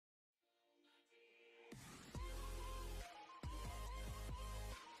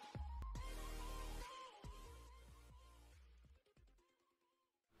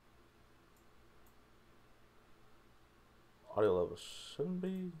Audio level shouldn't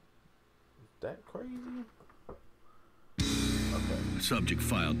be that crazy. Okay. Subject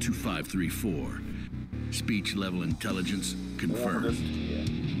file 2534. Speech level intelligence confirmed.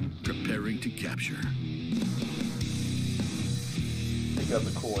 Preparing to capture. He got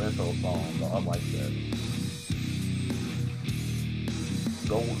the cool intro song, though. I like that.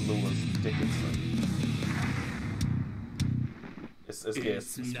 Goldlewis, Dickinson. It's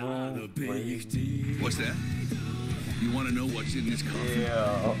smooth, breezy. What's that? You want to know what's in this coffee?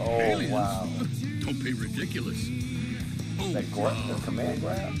 Yeah. Oh, Aliens. wow. Don't be ridiculous. Oh, That command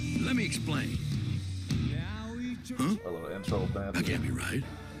grab? let me explain. Huh? A little intro band. That can't be right.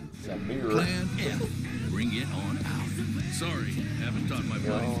 That mirror. Plan F. Bring it on out. Sorry, haven't taught my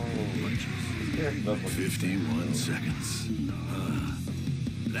body. Punches. 51 seconds.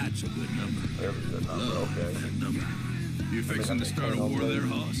 That's a good number. That's a good number, Love okay. that number. You fixing to start a war there,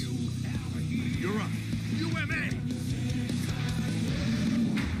 Hoss? You're up. UMA!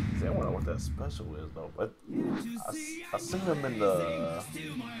 See, I wonder what that special is though. But I seen him in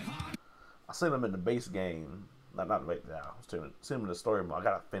the base game. Not the base. Yeah, I seen him in the story mode. I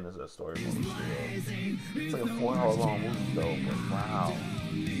gotta finish that story mode still. It's like a 4-hour long movie though. But wow.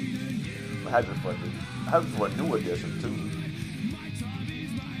 I had this for a new edition too.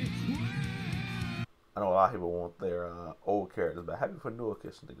 I know a lot of people want their old characters, but happy for new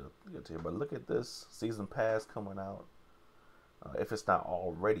edition to get to here. But look at this season pass coming out. If it's not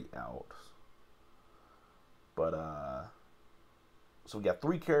already out. But so we got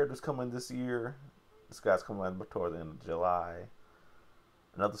 3 characters coming this year. This guy's coming in toward the end of July.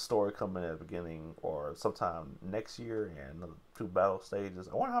 Another story coming at the beginning or sometime next year, and another 2 battle stages.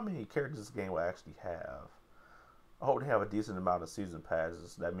 I wonder how many characters this game will actually have. I hope they have a decent amount of season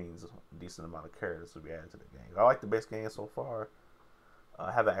passes. That means a decent amount of characters to be added to the game. I like the base game so far.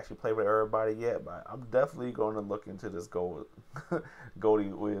 I haven't actually played with everybody yet, but I'm definitely going to look into this Goldlewis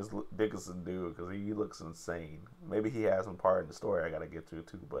Dickinson dude because he looks insane. Maybe he has some part in the story I got to get to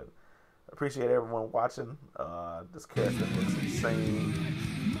too, but I appreciate everyone watching. This character looks insane,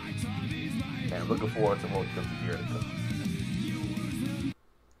 and looking forward to what comes here to come.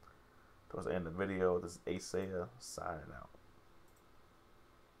 Towards the end of the video, this is Asaya signing out.